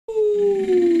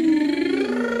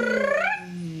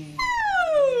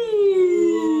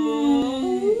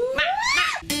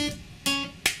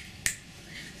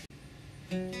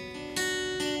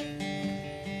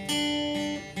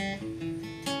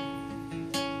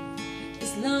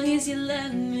long as you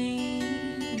love me.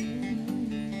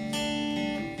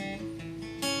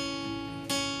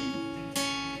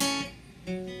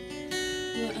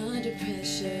 We're under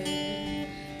pressure,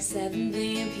 7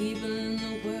 billion people in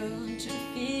the world trying to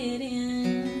fit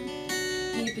in.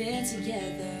 Keep it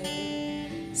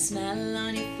together, smile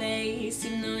on your face,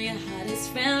 even though your heart is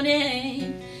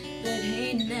frowning. But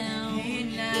hey now, you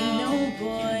know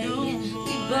boy,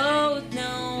 we both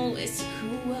know it's a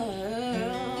cruel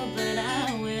world, but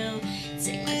I will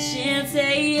take my chances.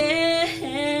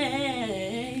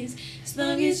 As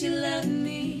long as you love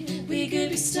me, we could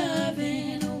be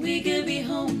starving, or we could be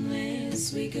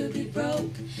homeless, we could be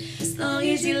broke. As long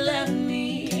as you love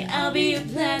me, I'll be your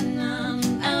platinum,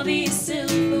 I'll be your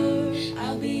silver,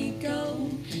 I'll be your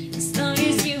gold. As long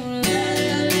as you love me.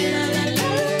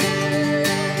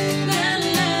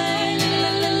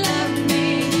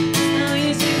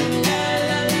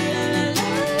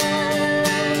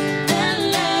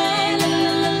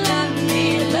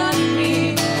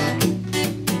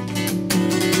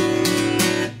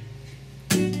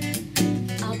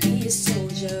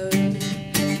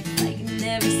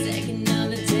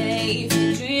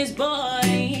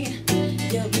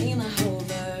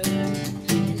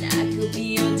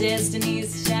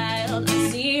 Destiny's child, I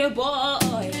see your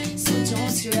boy, so don't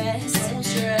stress,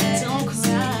 don't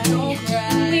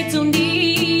cry, we don't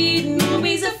need no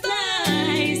reason to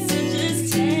fly, so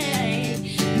just take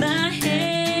my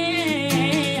hand.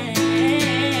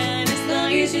 As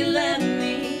long as you love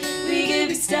me, we could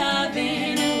be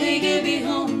starving, or we could be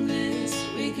homeless,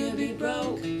 we could be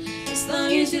broke. As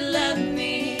long as you love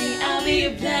me, I'll be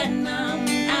your platinum,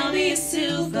 I'll be your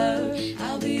silver,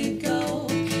 I'll be your gold.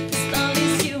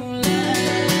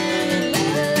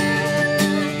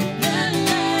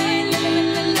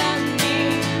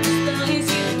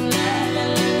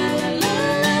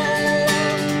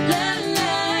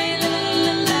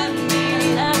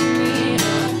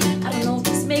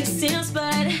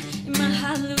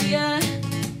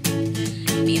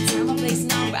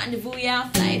 I'll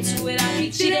fly to it, I'll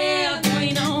reach you there. Boy,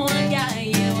 you know I got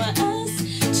you. Us,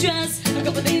 trust, a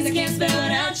couple things I can't spell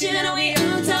it out. You know we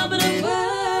on top of the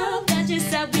world, that's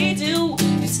just how we do.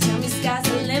 Just tell me sky's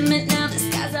the limit, now the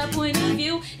sky's our point of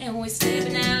view. And we're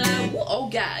stepping out like, whoa, oh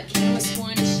God, cameras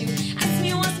point to shoot. Ask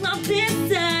me what's my best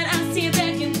side, I see it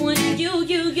back and point to you.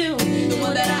 The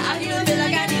one that I argue and feel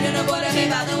like I need a boy to be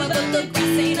bothered with, but the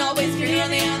grass ain't always green on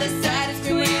the other side. It's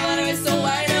green when you water it, so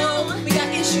I know we got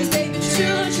issues, baby,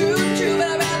 true, but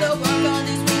I'd rather work on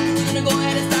this week than to go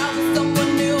ahead and start with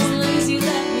someone new. As long as you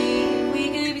love me, we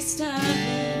could be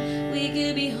starving, we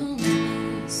could be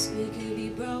homeless, we could be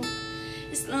broke.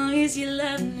 As long as you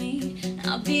love me,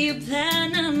 I'll be your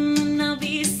platinum, I'll be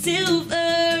your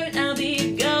silver, I'll be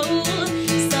your gold.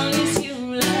 As long as you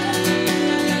love me.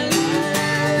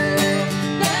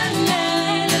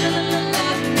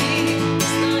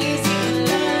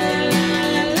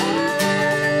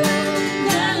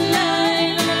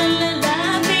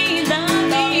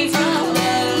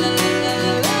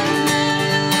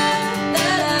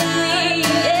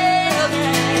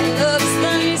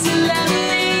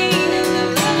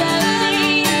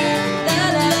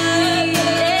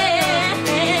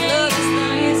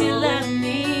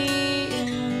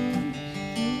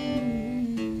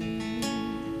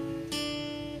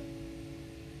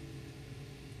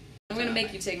 I'm gonna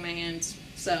make you take my hand,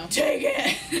 so take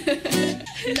it.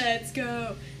 Let's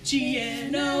go,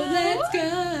 GNO, let's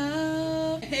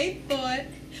go. Hey boy,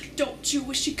 don't you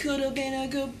wish you could have been a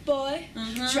good boy?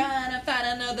 Trying to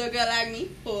find another girl like me,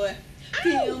 boy.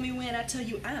 Feel me when I tell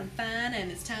you I'm fine,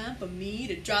 and it's time for me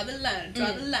to draw the line,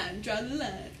 draw the line, draw the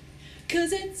line.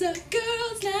 Cause it's a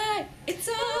girl's night, it's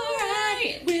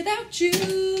alright without you.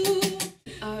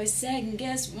 always second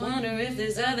guess, wonder if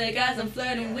there's other guys I'm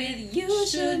flirting with. You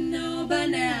should know by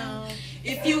now.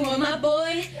 If you were my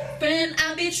boyfriend,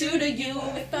 I'd be true to you.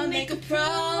 If I make a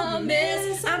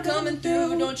promise, I'm coming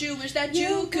through. Don't you wish that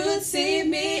you could see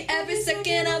me every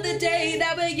second of the day?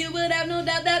 That way you would have no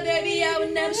doubt that, baby, I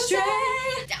would never stray.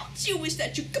 Don't you wish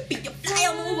that you could be a fly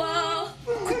on the wall?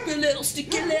 Quick little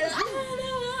sticky little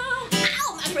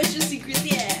ow, my precious secrets,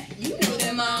 yeah, you know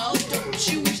them all.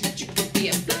 Don't you wish that you could be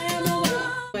a fly on the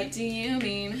wall? What do you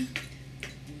mean?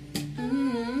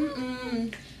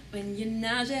 When you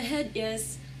nod your head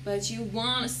yes, but you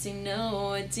wanna say no,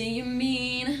 what do you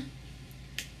mean?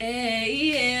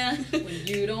 Hey, yeah. When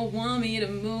you don't want me to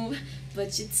move,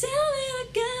 but you tell me to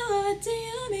go, what do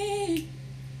you mean?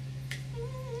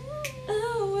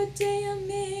 Oh, what do you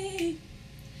mean?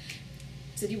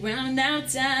 Said you round out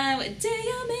time, what do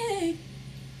you mean?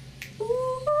 Ooh,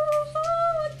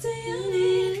 what do you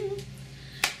mean?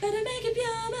 Better make up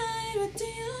your mind, what do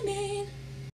you mean?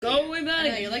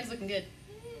 your leg's looking good.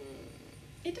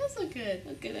 It does look good.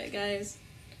 Look at it, guys.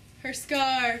 Her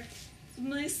scar.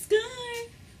 My scar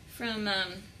from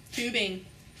Tubing.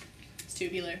 It's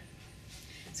tubular.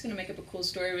 It's gonna make up a cool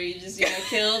story where you just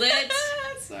killed it.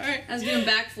 Sorry. I was doing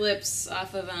backflips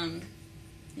off of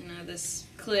this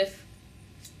cliff.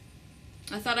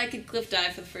 I thought I could cliff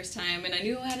dive for the first time, and I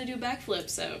knew how to do backflips,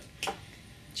 so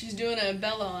She's doing a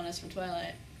Bella on us from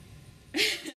Twilight.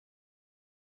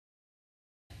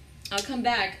 I'll come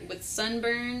back with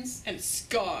sunburns And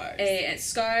scars.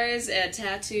 scars, a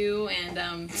tattoo,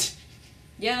 and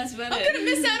yeah, that's about I'm it. gonna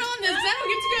miss out on this. I don't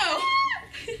get to go.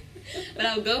 But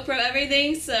I'll GoPro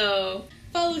everything, so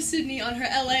Follow Sydney on her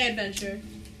LA adventure.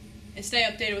 And stay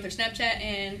updated with her Snapchat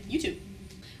and YouTube.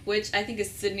 which I think is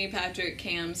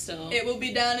ssidneypatrickk still. It will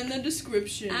be down in the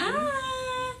description.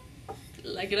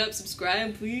 Like it up,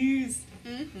 subscribe, please.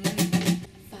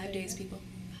 5 days, people.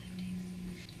 5 days.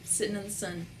 Sitting in the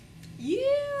sun. Yeah.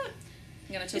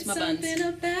 I'm gonna toast my buns. Something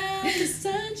about the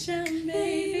sunshine,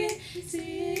 baby.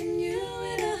 Seeing you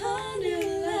in a whole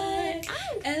new light.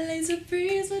 LA's a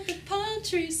breeze with the palm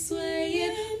trees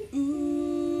swaying.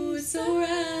 Ooh, it's alright.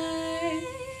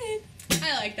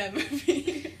 I like that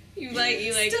movie. You like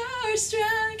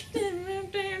Starstruck.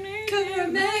 Cover a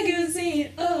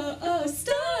magazine. Oh,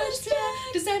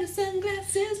 starstruck. Designer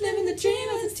sunglasses, living the dream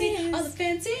as a teen. All the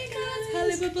fancy cars,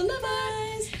 Hollywood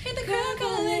Boulevards. Hit the crowd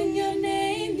calling your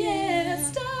name, yeah.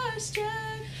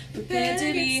 Starstruck. Prepare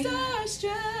to be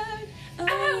starstruck.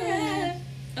 Oh yeah.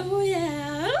 Oh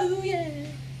yeah. Oh yeah.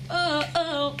 Oh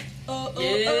oh. Oh oh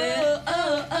Yeah.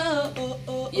 oh oh oh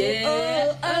oh Yeah.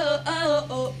 oh oh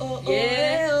oh oh oh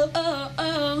Yeah. oh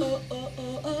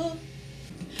oh oh.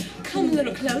 Come a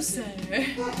little closer.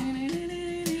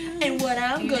 And what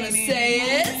I'm gonna say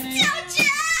is Gotcha!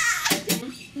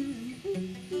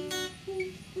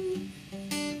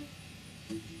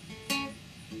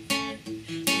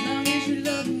 As long as you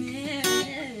love me.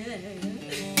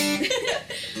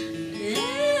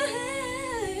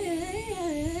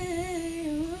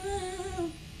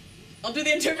 I'll do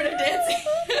the interpretive dancing.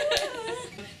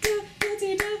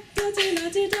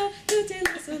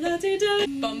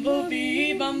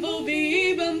 Bumblebee,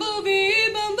 bumblebee,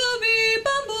 bumblebee, bumblebee,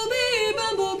 bumblebee,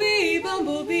 bumblebee,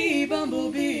 bumblebee,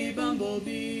 bumblebee,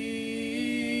 bumblebee.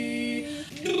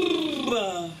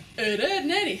 Ed,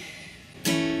 Nettie.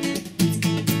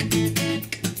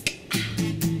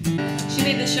 She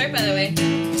made this shirt, by the way.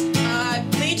 I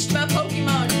bleached my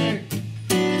Pokemon shirt.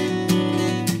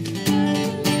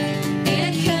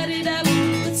 And cut it up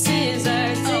with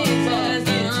scissors.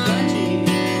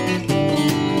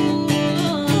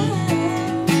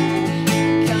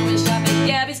 Come and shop at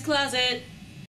Gabby's Closet.